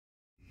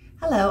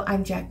Hello,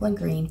 I'm Jacqueline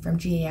Green from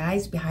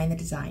GAI's Behind the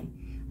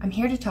Design. I'm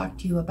here to talk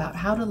to you about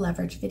how to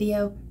leverage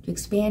video to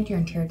expand your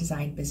interior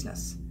design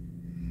business.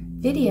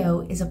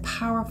 Video is a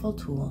powerful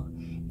tool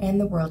in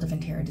the world of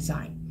interior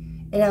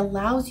design. It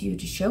allows you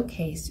to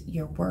showcase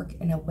your work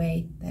in a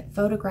way that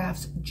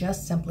photographs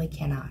just simply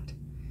cannot.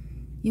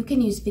 You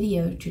can use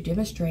video to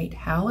demonstrate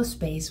how a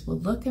space will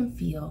look and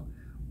feel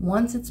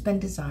once it's been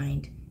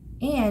designed,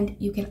 and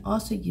you can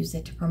also use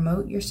it to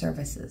promote your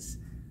services,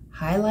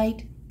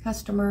 highlight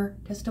customer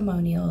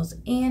testimonials,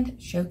 and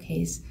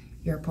showcase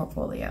your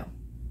portfolio.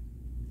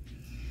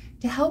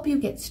 To help you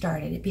get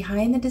started,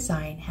 Behind the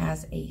Design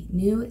has a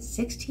new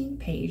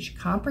 16-page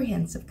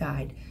comprehensive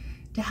guide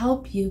to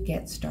help you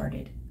get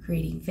started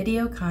creating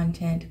video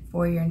content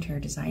for your interior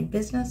design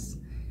business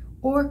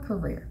or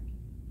career.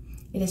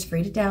 It is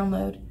free to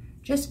download.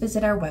 Just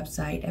visit our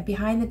website at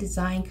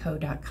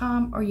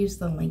behindthedesignco.com or use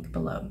the link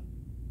below.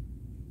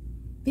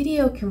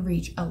 Video can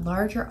reach a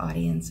larger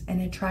audience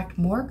and attract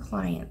more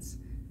clients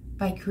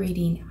by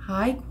creating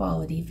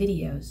high-quality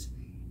videos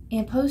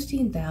and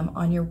posting them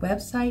on your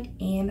website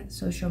and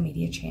social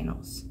media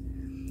channels.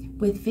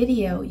 With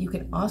video, you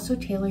can also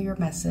tailor your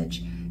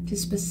message to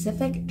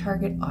specific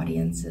target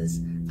audiences,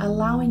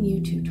 allowing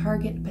you to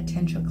target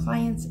potential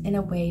clients in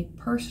a way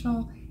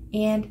personal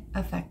and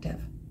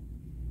effective.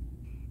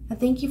 And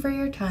thank you for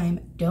your time.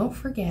 Don't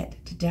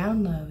forget to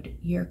download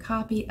your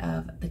copy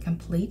of the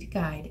complete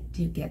guide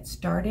to get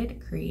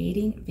started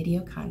creating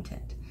video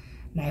content.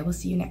 And I will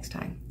see you next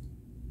time.